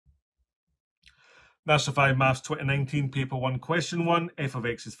National 5 Maths 2019, Paper 1, Question 1. F of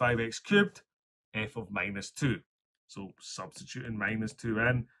x is 5x cubed, f of minus 2. So substituting minus 2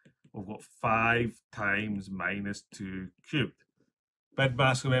 in, we've got 5 times minus 2 cubed. Bid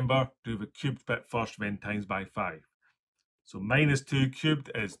maths, remember, do the cubed bit first, then times by 5. So minus 2 cubed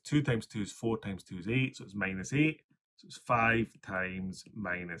is 2 times 2 is 4 times 2 is 8, so it's minus 8. So it's 5 times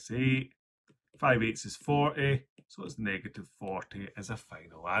minus 8. 5 eighths is 40, so it's negative 40 as a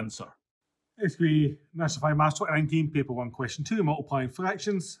final answer. SB National 5 Maths 2019, Paper 1, Question 2, multiplying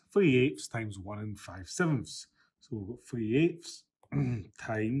fractions, 3/8 times 1 5/7. So we've got 3/8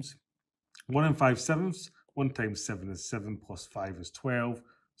 times 1 5/7. 1 times 7 is 7 plus 5 is 12.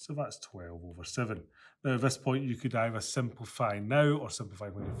 So that's 12 over 7. Now at this point you could either simplify now or simplify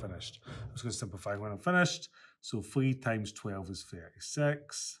when you're finished. I'm just going to simplify when I'm finished. So 3 times 12 is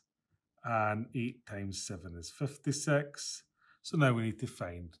 36. And 8 times 7 is 56. So now we need to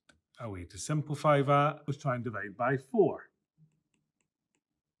find a way to simplify that. Let's try and divide by 4.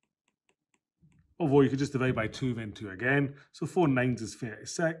 Although you could just divide by 2, then 2 again. So 4 nines is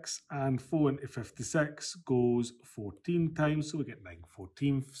 36, and 4 into 56 goes 14 times, so we get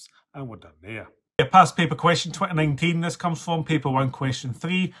 9/14, and we're done there. Past paper question 2019, this comes from paper 1 question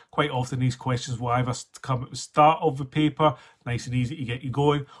 3. Quite often these questions will either come at the start of the paper, nice and easy to get you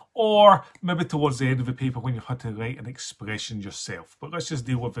going, or maybe towards the end of the paper when you've had to write an expression yourself. But let's just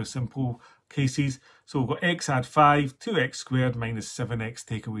deal with the simple cases. So we've got x add 5, 2x squared minus 7x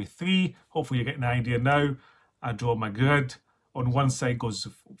take away 3. Hopefully you get an idea now. I draw my grid. On one side goes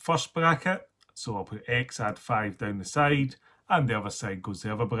the first bracket, so I'll put x add 5 down the side, and the other side goes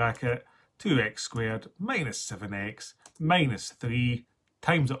the other bracket. 2x squared minus 7x minus 3,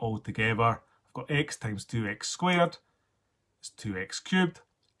 times it all together. I've got x times 2x squared is 2x cubed.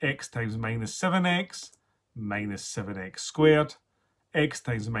 X times minus 7x minus 7x squared. X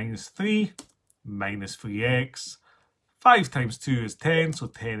times minus 3 minus 3x. 5 times 2 is 10, so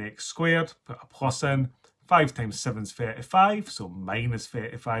 10x squared. Put a plus in. 5 times 7 is 35, so minus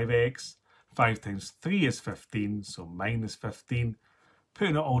 35x. 5 times 3 is 15, so minus 15.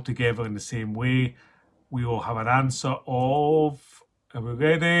 Putting it all together in the same way, we will have an answer of, are we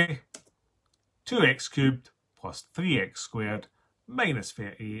ready? 2x cubed plus 3x squared minus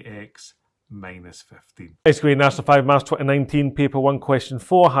 38x minus 15. Basically, National 5 Maths 2019, Paper 1, Question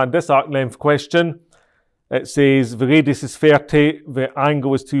 4 had this arc length question. It says the radius is 30, the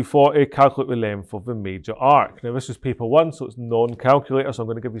angle is 240, calculate the length of the major arc. Now this was Paper 1, so it's non-calculator, so I'm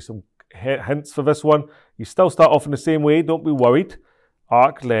going to give you some hints for this one. You still start off in the same way, don't be worried.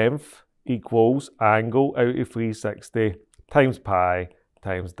 Arc length equals angle out of 360 times pi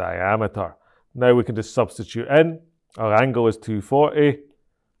times diameter. Now we can just substitute in. Our angle is 240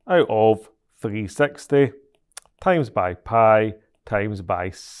 out of 360 times by pi times by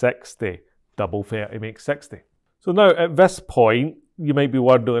 60. Double 30 makes 60. So now at this point, you might be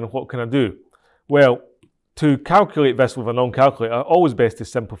wondering, what can I do? Well, to calculate this with a non-calculator, always best to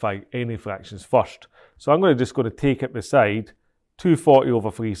simplify any fractions first. So I'm just going to take it beside 240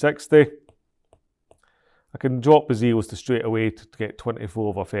 over 360. I can drop the zeros to straight away to get 24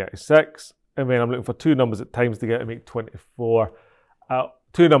 over 36. And then I'm looking for two numbers at times together to make 24. A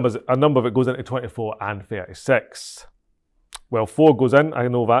number that goes into 24 and 36. Well, 4 goes in, I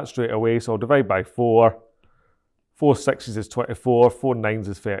know that straight away, so I'll divide by 4. 4 sixes is 24, 4 nines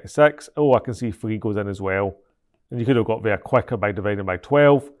is 36. Oh, I can see 3 goes in as well. And you could have got there quicker by dividing by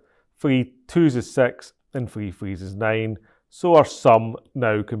 12. 3 twos is 6, and 3 threes is 9. So our sum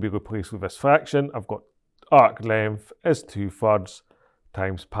now can be replaced with this fraction. I've got arc length is 2/3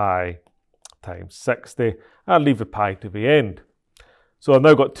 times pi times 60. I'll leave the pi to the end. So I've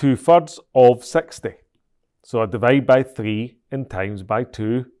now got 2/3 of 60. So I divide by 3 and times by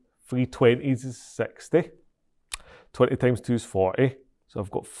 2. 3 20s is 60. 20 times 2 is 40. So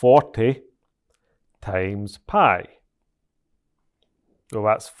I've got 40 times pi. So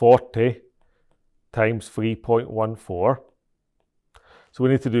that's 40 times 3.14. So we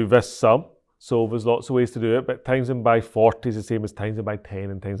need to do this sum. So there's lots of ways to do it, but times them by 40 is the same as times them by 10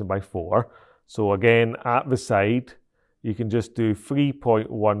 and times them by 4. So again, at the side, you can just do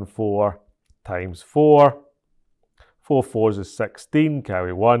 3.14 times 4. 4 fours is 16,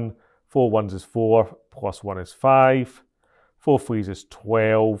 carry 1. 4 ones is 4, plus 1 is 5. 4 threes is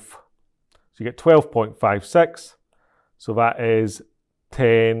 12. So you get 12.56. So that is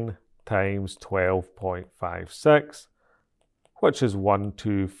 10 times 12.56, which is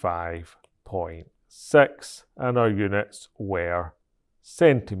 125.6. And our units were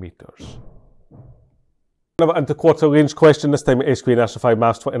centimetres. Now into quarter range question, this time at SQA National 5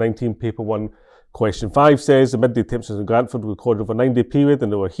 Maths 2019, Paper 1, Question 5 says the midday temperatures in Grantford were recorded over a 9-day period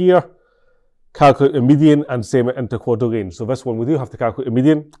and they were here. calculate the median and semi-interquartile range. So this one we do have to calculate the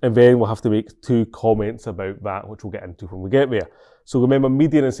median, and then we'll have to make 2 comments about that, which we'll get into when we get there. So remember,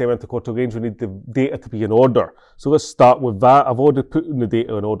 median and semi-interquartile range, we need the data to be in order. So let's start with that. I've already put in the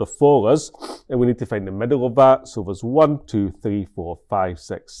data in order for us, and we need to find the middle of that. So there's 1, 2, 3, 4, 5,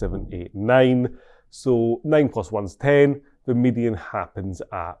 6, 7, 8, 9. So 9 plus 1 is 10. The median happens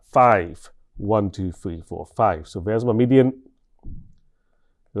at 5. 1, 2, 3, 4, 5. So there's my median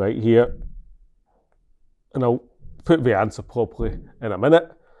right here. And I'll put the answer properly in a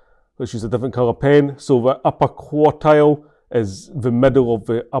minute. Let's use a different colour pen. So the upper quartile is the middle of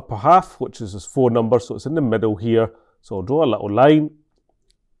the upper half, which is 4 numbers, so it's in the middle here. So I'll draw a little line.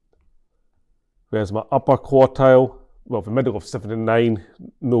 There's my upper quartile. Well, the middle of 7 and 9,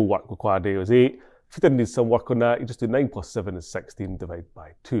 no work required there is 8. If you didn't need some work on that, you just do 9 plus 7 is 16 divided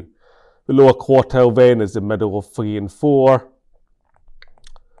by 2. The lower quartile then is the middle of 3 and 4.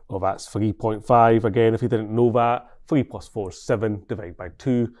 Well, that's 3.5 again, if you didn't know that. 3 plus 4 is 7, divided by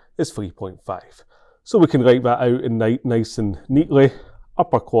 2 is 3.5. So we can write that out in nice and neatly.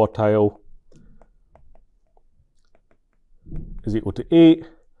 Upper quartile is equal to 8.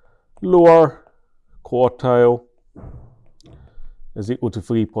 Lower quartile is equal to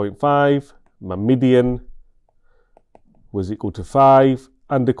 3.5. My median was equal to 5.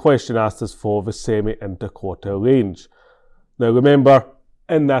 And the question asked us for the semi-interquartile range. Now remember,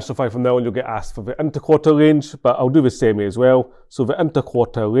 in National 5 from now on, you'll get asked for the interquartile range, but I'll do the semi as well. So the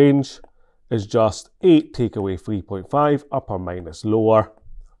interquartile range is just 8 take away 3.5, upper minus lower,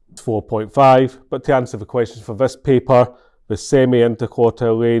 4.5. But to answer the questions for this paper, the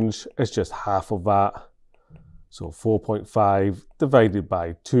semi-interquartile range is just half of that. So 4.5 divided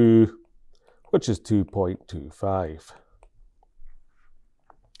by 2, which is 2.25.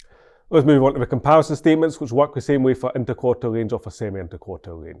 Let's move on to the comparison statements, which work the same way for interquartile range or for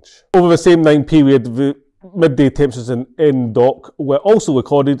semi-interquartile range. Over the same 9 period, the midday temperatures in NDOC were also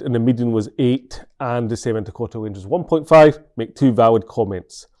recorded, and the median was 8, and the semi-interquartile range was 1.5. Make 2 valid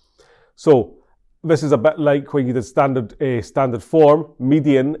comments. So this is a bit like when you did standard form.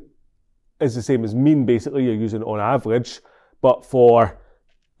 Median is the same as mean, basically. You're using on average, but for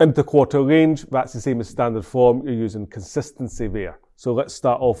interquartile range, that's the same as standard form. You're using consistency there. So let's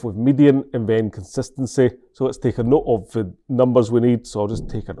start off with median and then consistency. So let's take a note of the numbers we need. So I'll just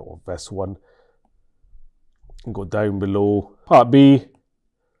take a note of this one and go down below. Part B,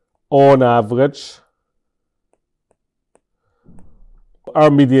 on average,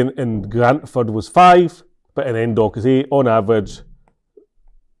 our median in Grantford was 5, but in NDOC is 8. On average,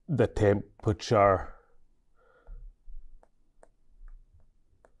 the temperature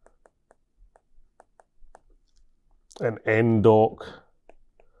in NDOC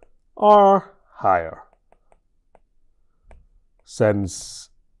are higher, since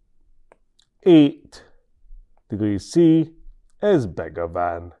 8 degrees C is bigger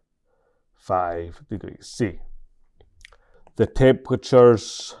than 5 degrees C. The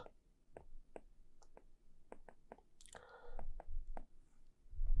temperatures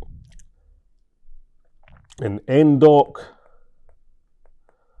in NDOC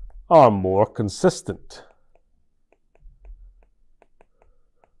are more consistent,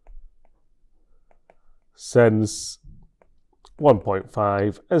 since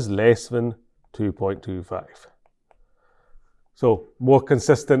 1.5 is less than 2.25. So more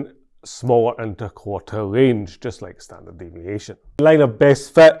consistent, smaller interquartile range, just like standard deviation. Line of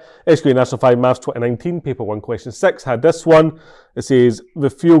best fit, SQA National 5 Maths 2019, paper 1 question 6 had this one. It says the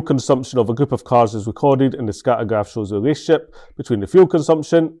fuel consumption of a group of cars is recorded, and the scatter graph shows the relationship between the fuel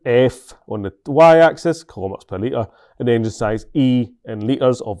consumption, F on the y-axis, kilometres per litre, and the engine size, E in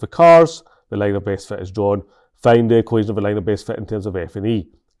litres of the cars. The line of best fit is drawn. Find the equation of the line of best fit in terms of F and E.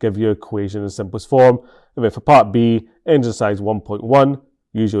 Give your equation in simplest form. And then for part B, engine size 1.1,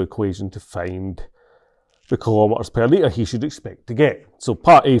 use your equation to find the kilometres per litre he should expect to get. So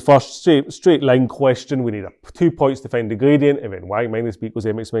part A first, straight line question. We need 2 points to find the gradient, and then y minus b equals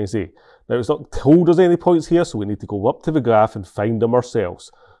mx minus a. Now it's not told us any points here, so we need to go up to the graph and find them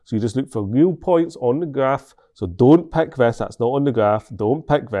ourselves. So you just look for real points on the graph. So don't pick this, that's not on the graph. Don't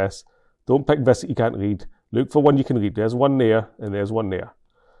pick this. Don't pick this that you can't read. Look for one you can read. There's one there, and there's one there.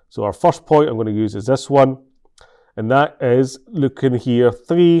 So our first point I'm going to use is this one. And that is looking here,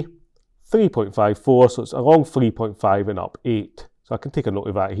 3.54. So it's along 3.5 and up 8. So I can take a note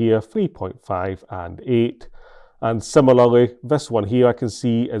of that here, 3.5 and 8. And similarly, this one here I can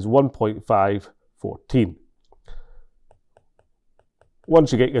see is 1.514.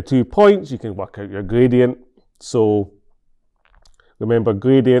 Once you get your 2 points, you can work out your gradient. So remember,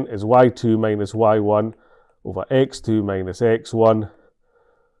 gradient is y2 minus y1 over x2 minus x1.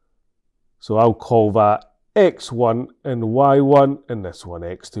 So I'll call that x1 and y1, and this one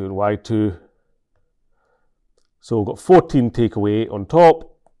x2 and y2. So we've got 14 take away 8 on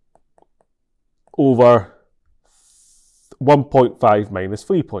top over 1.5 minus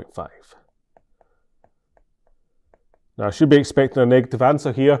 3.5. Now I should be expecting a negative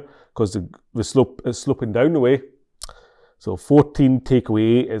answer here because the slope is sloping down the way. So 14 take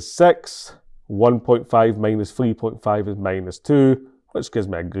away 8 is 6. 1.5 minus 3.5 is minus 2, which gives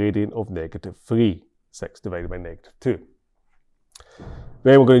me a gradient of negative 3. 6 divided by negative 2.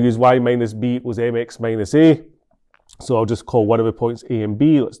 Then we're going to use y minus b equals mx minus a. So I'll just call one of the points a and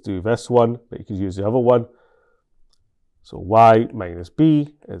b. Let's do this one, but you can use the other one. So y minus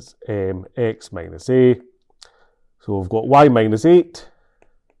b is mx minus a. So we've got y minus 8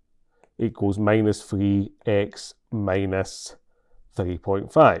 equals minus 3x minus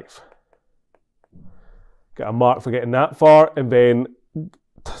 3.5. Get a mark for getting that far, and then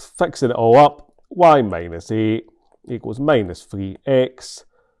fixing it all up, y minus 8 equals minus 3x.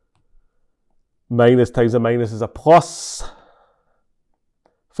 Minus times a minus is a plus.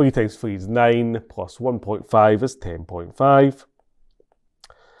 3 times 3 is 9, plus 1.5 is 10.5.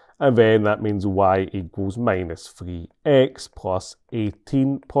 And then that means y equals minus 3x plus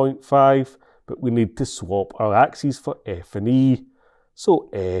 18.5. But we need to swap our axes for f and e. So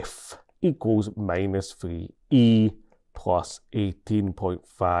f equals minus 3e plus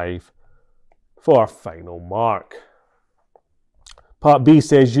 18.5 for our final mark. Part B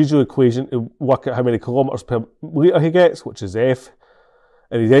says use your equation to work out how many kilometres per litre he gets, which is f,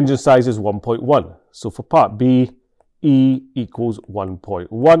 and his engine size is 1.1. So for part B, E equals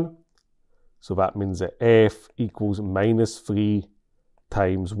 1.1. So that means that F equals minus 3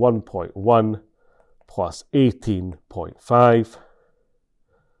 times 1.1 plus 18.5.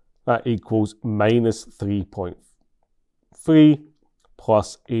 That equals minus 3.3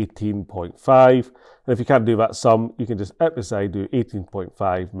 plus 18.5. And if you can't do that sum, you can just at the side do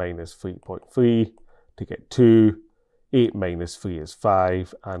 18.5 minus 3.3 to get 2. 8 minus 3 is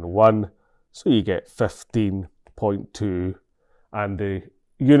 5 and 1. So you get 15.2. And the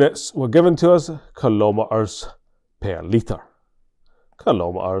units were given to us, kilometres per litre.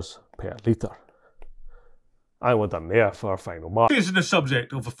 Kilometres per litre. And we're done there for our final mark. Changing the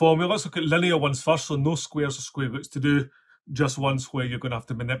subject of the formula, let's look at linear ones first. So no squares or square roots to do. Just one square, you're going to have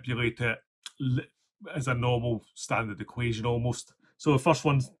to manipulate it as a normal standard equation almost. So the first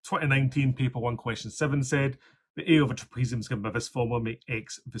one, 2019 paper 1 question 7 said, the area of a trapezium is given by this formula, make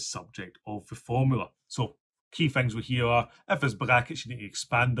x the subject of the formula. So key things we here are, if there's brackets, you need to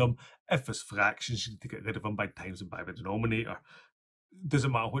expand them. If there's fractions, you need to get rid of them by times them by the denominator.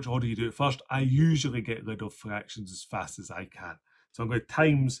 Doesn't matter which order you do it first. I usually get rid of fractions as fast as I can. So I'm going to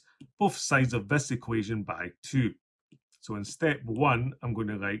times both sides of this equation by 2. So in step 1, I'm going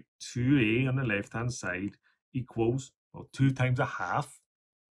to write 2a on the left-hand side equals, well, 2 times a half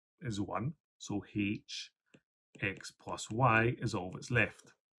is 1. So h x plus y is all that's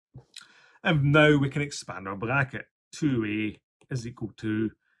left. And now we can expand our bracket. 2a is equal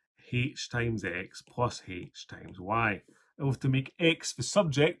to h times x plus h times y. And we have to make x the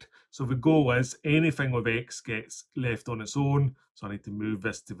subject. So the goal is anything with x gets left on its own. So I need to move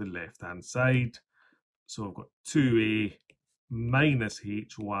this to the left-hand side. So I've got 2a minus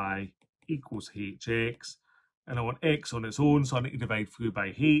hy equals hx. And I want x on its own, so I need to divide through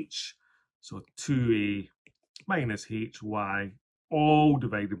by h. So 2a minus hy all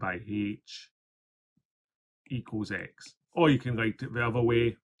divided by h equals x. Or you can write it the other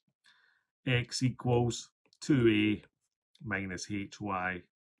way. X equals 2a minus hy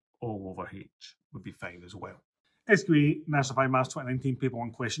all over h would be fine as well. SQA National Fine Maths 2019 Paper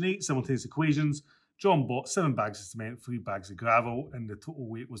 1 Question 8, simultaneous equations. John bought 7 bags of cement, 3 bags of gravel, and the total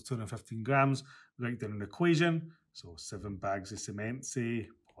weight was 215 grams. Write down an equation. So 7 bags of cement, say,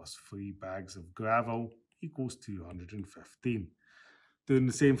 plus 3 bags of gravel equals 215. Doing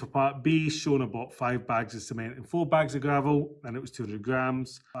the same for part B, Shona bought 5 bags of cement and 4 bags of gravel, and it was 200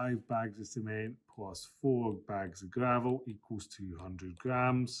 grams. 5 bags of cement plus 4 bags of gravel equals 200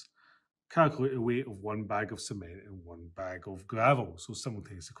 grams. Calculate the weight of 1 bag of cement and 1 bag of gravel. So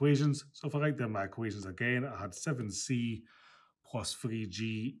simultaneous equations. So if I write down my equations again, I had 7c plus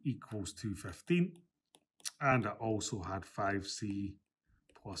 3g equals 215. And I also had 5c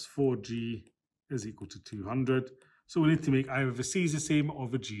plus 4g is equal to 200. So we need to make either the c's the same or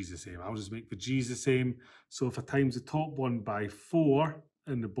the g's the same. I'll just make the g's the same. So if I times the top one by 4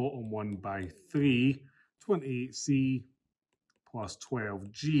 and the bottom one by 3, 28c plus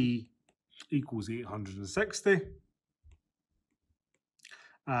 12g equals 860,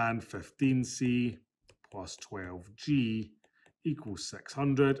 and 15c plus 12g equals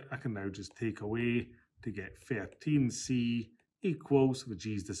 600. I can now just take away to get 13c equals, the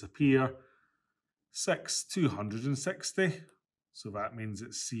g's disappear, 260. So that means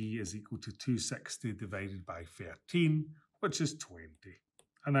that c is equal to 260 divided by 13, which is 20.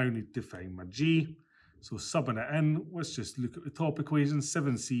 I now need to find my g. So subbing it in, let's just look at the top equation.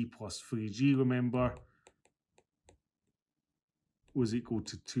 7c plus 3g, remember, was equal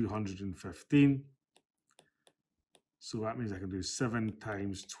to 215. So that means I can do 7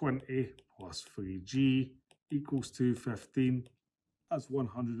 times 20 plus 3g equals 215. That's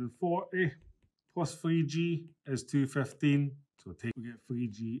 140 plus 3g is 215. So we get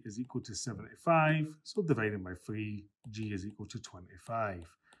 3g is equal to 75. So dividing by 3, g is equal to 25.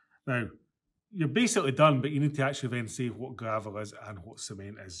 Now, you're basically done, but you need to actually then say what gravel is and what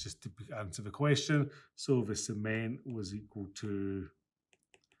cement is just to answer the question. So the cement was equal to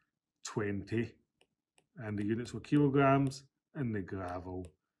 20, and the units were kilograms, and the gravel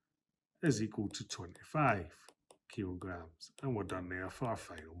is equal to 25 kilograms. And we're done there for our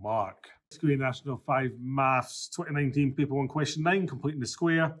final mark. Square National 5 Maths 2019 Paper 1 Question 9, completing the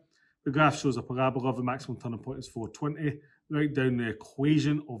square. The graph shows a parabola. The maximum turning point is 420. Write down the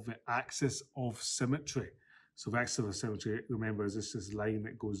equation of the axis of symmetry. So the axis of symmetry, remember, is this line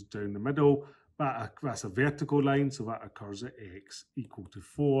that goes down the middle. That's a vertical line, so that occurs at x equal to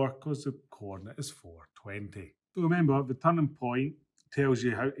 4 because the coordinate is 420. So remember, the turning point tells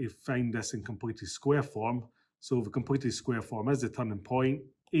you how to find this in completed square form. So the completed square form is the turning point.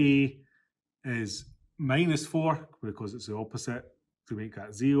 A is minus 4 because it's the opposite to make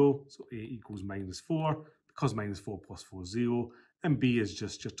that 0. So A equals minus 4 because minus 4 plus 4 is 0. And B is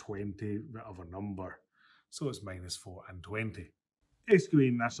just your 20, the other number. So it's minus 4 and 20.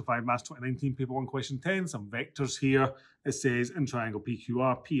 SQA National 5 Maths 2019 Paper 1 Question 10. Some vectors here. It says in triangle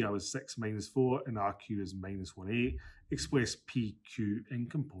PQR, PR is 6 minus 4 and RQ is minus 1/8. Express PQ in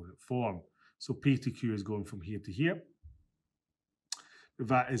component form. So P to Q is going from here to here.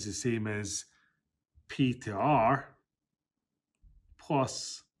 That is the same as P to R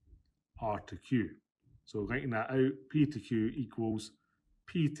plus R to Q. So writing that out, P to Q equals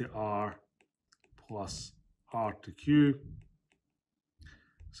P to R plus R to Q.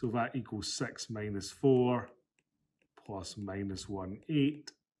 So that equals 6 minus 4 plus minus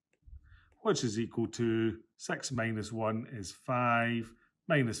 1/8, which is equal to 6 minus 1 is 5,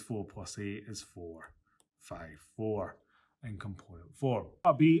 minus 4 plus 8 is 4. 5, 4 in component form.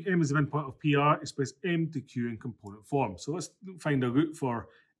 That'll be M is the midpoint of PR, express M to Q in component form. So let's find a root for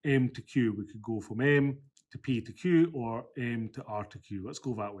M to Q. We could go from M to P to Q or M to R to Q. Let's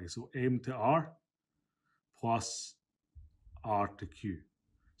go that way. So M to R plus R to Q.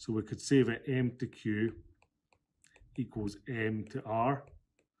 So we could say that M to Q equals M to R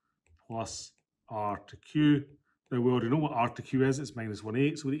plus R to Q. Now we already know what R to Q is, it's minus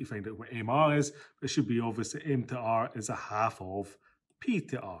 1/8, so we need to find out what MR is. It should be obvious that M to R is a half of P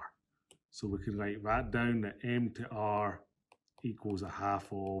to R. So we can write that down, that M to R equals a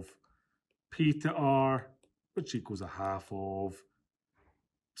half of P to R, which equals a half of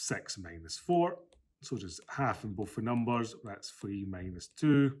 6 minus 4. So just half in both the numbers, that's 3 minus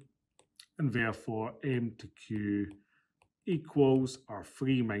 2. And therefore M to Q equals our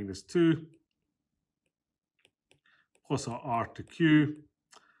 3 minus 2 plus our R to Q,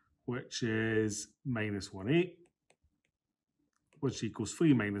 which is minus 1/8, which equals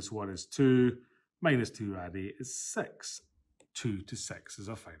 3 minus 1 is 2, minus 2 add 8 is 6. 2 to 6 is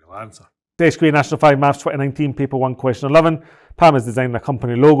our final answer. SQA National 5 Maths 2019 Paper 1 Question 11. Pam has designed a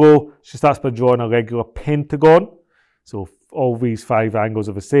company logo. She starts by drawing a regular pentagon. So all these 5 angles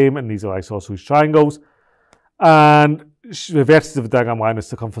are the same, and these are isosceles triangles. And the vertices of the diagram line is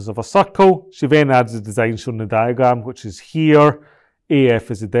the circumference of a circle. She then adds the design shown in the diagram, which is here. AF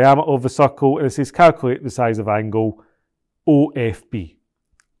is the diameter of the circle, and it says calculate the size of angle OFB.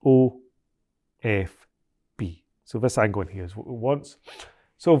 OFB. So this angle in here is what we want.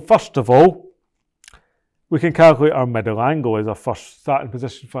 So first of all, we can calculate our middle angle as our first starting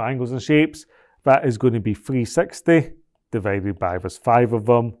position for angles and shapes. That is going to be 360 divided by, there's 5 of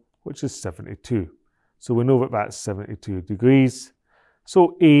them, which is 72. So we know that that's 72 degrees.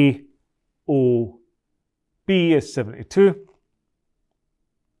 So AOB is 72.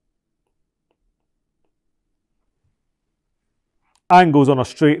 Angles on a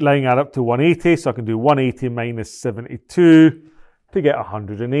straight line add up to 180, so I can do 180 minus 72 to get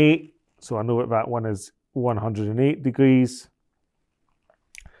 108. So I know that that one is 108 degrees.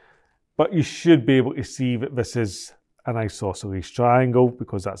 But you should be able to see that this is an isosceles triangle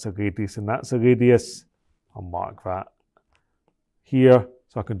because that's a radius and that's a radius. I'll mark that here.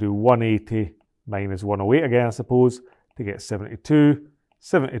 So I can do 180 minus 108 again, I suppose, to get 72.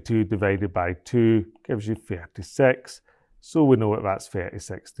 72 divided by 2 gives you 36. So we know that that's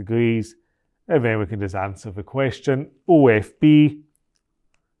 36 degrees. And then we can just answer the question. OFB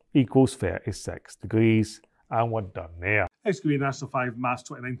equals 36 degrees. And we're done there. XQA National 5 Maths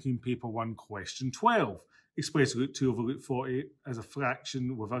 2019 Paper 1 Question 12. Express root 2 over root 40 as a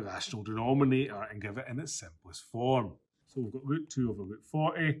fraction with a rational denominator and give it in its simplest form. So we've got root 2 over root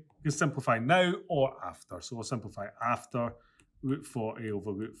 40. You can simplify now or after. So we'll simplify after. Root 40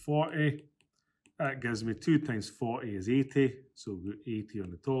 over root 40. That gives me 2 times 40 is 80. So root 80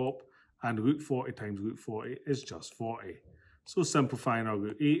 on the top. And root 40 times root 40 is just 40. So simplifying our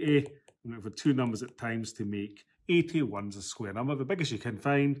root 80. We're looking for two numbers at times to make 80. One's a square number, the biggest you can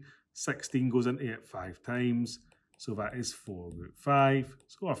find. 16 goes into it 5 times. So that is 4 root 5.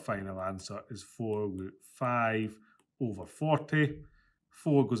 So our final answer is 4 root 5 over 40.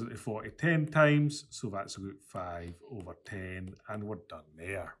 4 goes into 40 10 times, so that's root 5 over 10, and we're done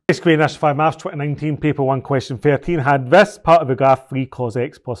there. XQA National 5 Maths 2019 Paper 1 Question 13 had this part of the graph 3 cos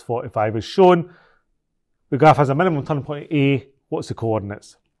x plus 45 is shown. The graph has a minimum turning point at A. What's the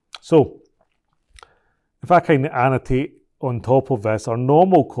coordinates? So, if I kind of annotate on top of this, our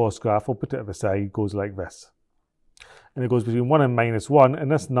normal cos graph, I'll put it at the side, goes like this. And it goes between 1 and minus 1,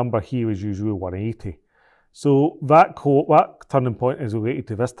 and this number here is usually 180. So that turning point is related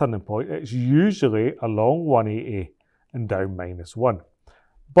to this turning point. It's usually along 180 and down minus 1.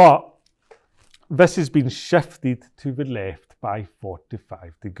 But this has been shifted to the left by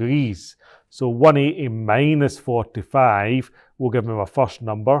 45 degrees. So 180 minus 45 will give me my first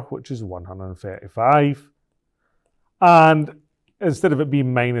number, which is 135. And instead of it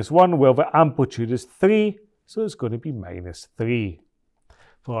being minus 1, well, the amplitude is 3, so it's going to be minus 3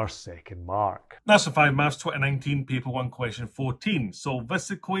 for our second mark. National 5 Maths 2019 Paper 1 Question 14. Solve this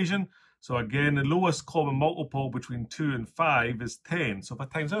equation. So again, the lowest common multiple between 2 and 5 is 10. So if I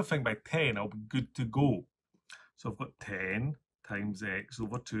times everything by 10, I'll be good to go. So I've got 10 times x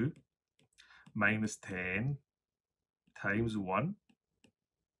over 2 minus 10 times 1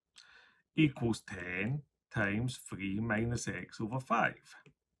 equals 10 times 3 minus x over 5.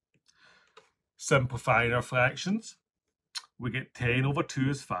 Simplifying our fractions, we get 10 over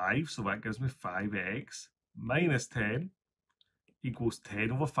 2 is 5, so that gives me 5x minus 10 equals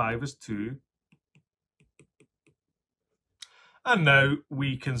 10 over 5 is 2. And now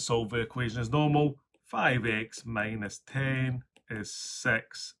we can solve the equation as normal. 5x minus 10 is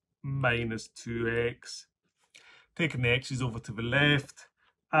 6 minus 2x. Taking the x's over to the left,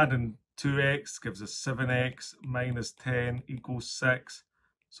 adding 2x gives us 7x minus 10 equals 6.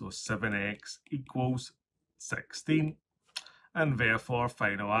 So 7x equals 16. And therefore,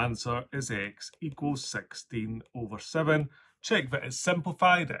 final answer is x equals 16 over 7. Check that it's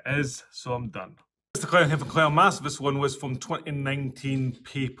simplified. It is, so I'm done. Mr. Clelland here from Clelland Maths. This one was from 2019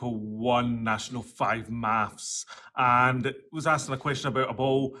 Paper 1 National 5 Maths. And it was asking a question about a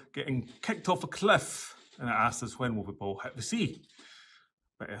ball getting kicked off a cliff. And it asked us when will the ball hit the sea.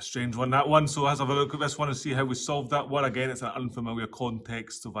 Bit of a strange one, that one. So let's have a look at this one and see how we solved that one. Again, it's an unfamiliar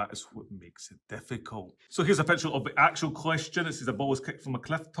context, so that is what makes it difficult. So here's a picture of the actual question. It says a ball is kicked from a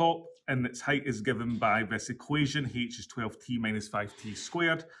cliff top and its height is given by this equation. H is 12t minus 5t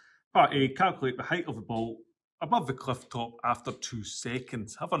squared. Part A, calculate the height of the ball above the cliff top after 2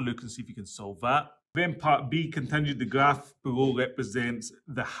 seconds. Have a look and see if you can solve that. Then part B, continued. The graph below represents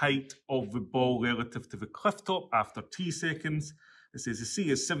the height of the ball relative to the cliff top after t seconds. It says the sea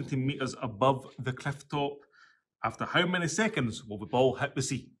is 17 metres above the cliff top. After how many seconds will the ball hit the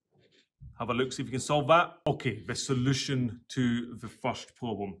sea? Have a look, see if you can solve that. Okay, the solution to the first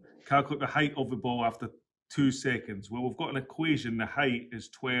problem. Calculate the height of the ball after 2 seconds. Well, we've got an equation. The height is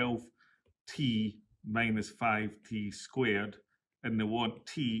 12t minus 5t squared. And they want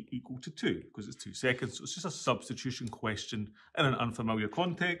t equal to 2 because it's 2 seconds. So it's just a substitution question in an unfamiliar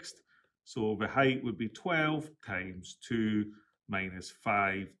context. So the height would be 12 times 2 minus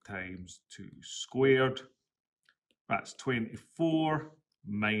 5 times 2 squared. That's 24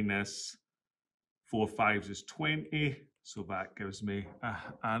 minus 4 5s is 20. So that gives me an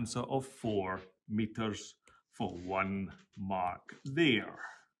answer of 4 meters for 1 mark there.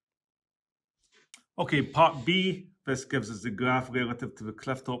 Okay, part B. This gives us the graph relative to the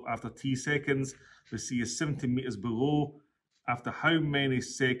cliff top after t seconds. The sea is 17 meters below. After how many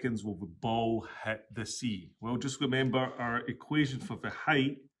seconds will the ball hit the sea? Well, just remember our equation for the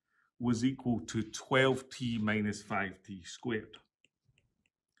height was equal to 12t minus 5t squared.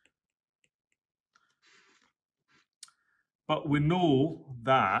 But we know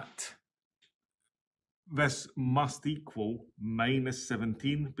that this must equal minus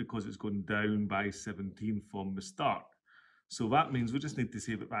 17 because it's going down by 17 from the start. So that means we just need to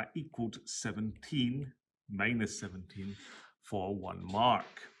say that that equaled 17 minus 17 for 1 mark.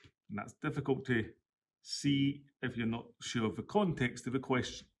 And that's difficult to see if you're not sure of the context of the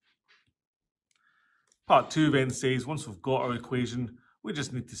question. Part 2 then says once we've got our equation, we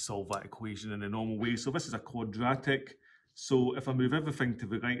just need to solve that equation in the normal way. So this is a quadratic. So if I move everything to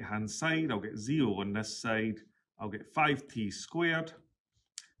the right hand side, I'll get 0 on this side. I'll get 5t squared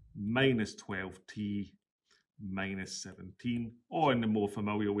minus 12t minus 17, or in the more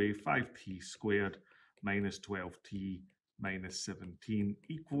familiar way, 5t squared minus 12t minus 17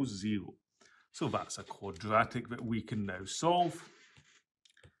 equals 0. So that's a quadratic that we can now solve.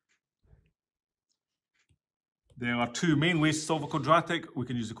 There are two main ways to solve a quadratic. We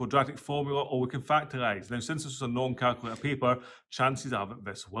can use the quadratic formula or we can factorise. Now, since this is a non-calculator paper, chances are that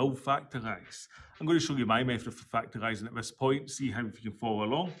this will factorise. I'm going to show you my method for factorising at this point, see how you can follow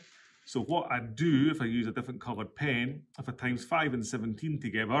along. So what I do, if I use a different coloured pen, if I times 5 and 17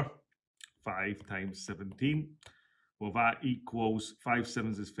 together, 5 times 17, well, that equals 5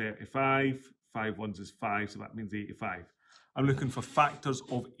 sevens is 35, 5 ones is 5, so that means 85. I'm looking for factors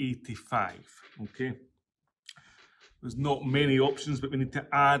of 85, okay? There's not many options, but we need to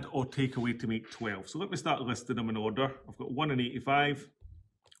add or take away to make 12. So let me start listing them in order. I've got 1 and 85.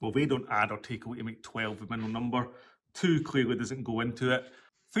 Well, they don't add or take away to make 12, the middle number. 2 clearly doesn't go into it.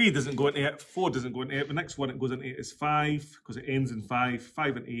 3 doesn't go into it. 4 doesn't go into it. The next one it goes into it is 5, because it ends in 5.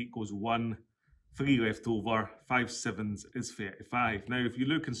 5 and 8 goes 1. 3 left over. 5 sevens is 35. Now, if you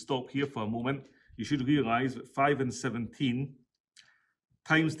look and stop here for a moment, you should realise that 5 and 17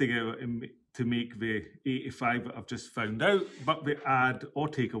 times together to make the 85 that I've just found out, but they add or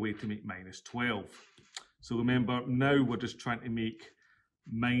take away to make minus 12. So remember, now we're just trying to make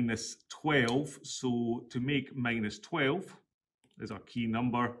minus 12. So to make minus 12 is our key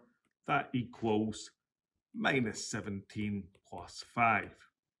number. That equals minus 17 plus 5.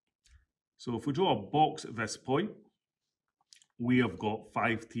 So if we draw a box at this point, we have got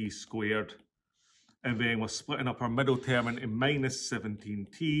 5t squared, and then we're splitting up our middle term into minus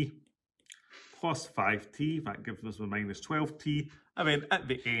 17t plus 5t, that gives us my minus 12t, and then at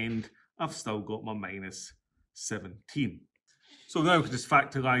the end, I've still got my minus 17. So now we can just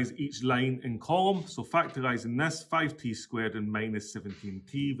factorise each line in column. So factorising this, 5t squared and minus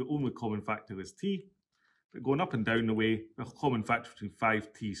 17t, the only common factor is t. But going up and down the way, the common factor between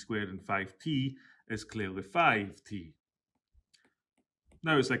 5t squared and 5t is clearly 5t.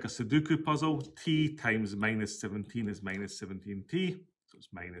 Now it's like a Sudoku puzzle. T times minus 17 is minus 17t, so it's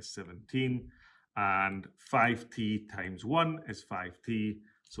minus 17. And 5t times 1 is 5t,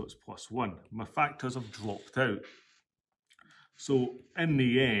 so it's plus 1. My factors have dropped out. So in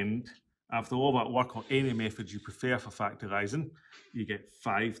the end, after all that work or any method you prefer for factorising, you get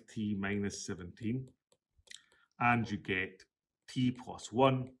 5t minus 17, and you get t plus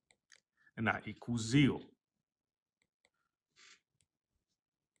 1, and that equals 0.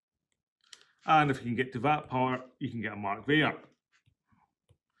 And if you can get to that part, you can get a mark there.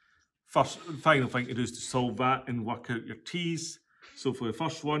 Final thing to do is to solve that and work out your t's. So for the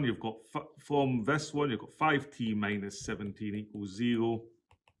first one, you've got, from this one, you've got 5t minus 17 equals 0.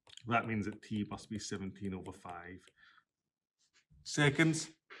 That means that t must be 17 over 5 seconds.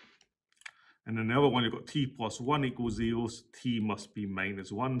 And then the other one, you've got t plus 1 equals 0, so t must be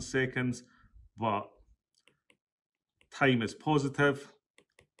minus 1 seconds. But time is positive,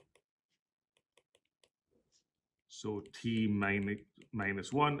 so t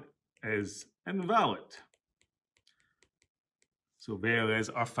minus 1 is invalid. So there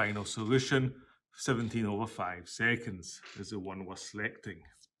is our final solution. 17 over 5 seconds is the one we're selecting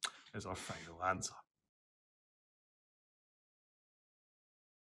as our final answer.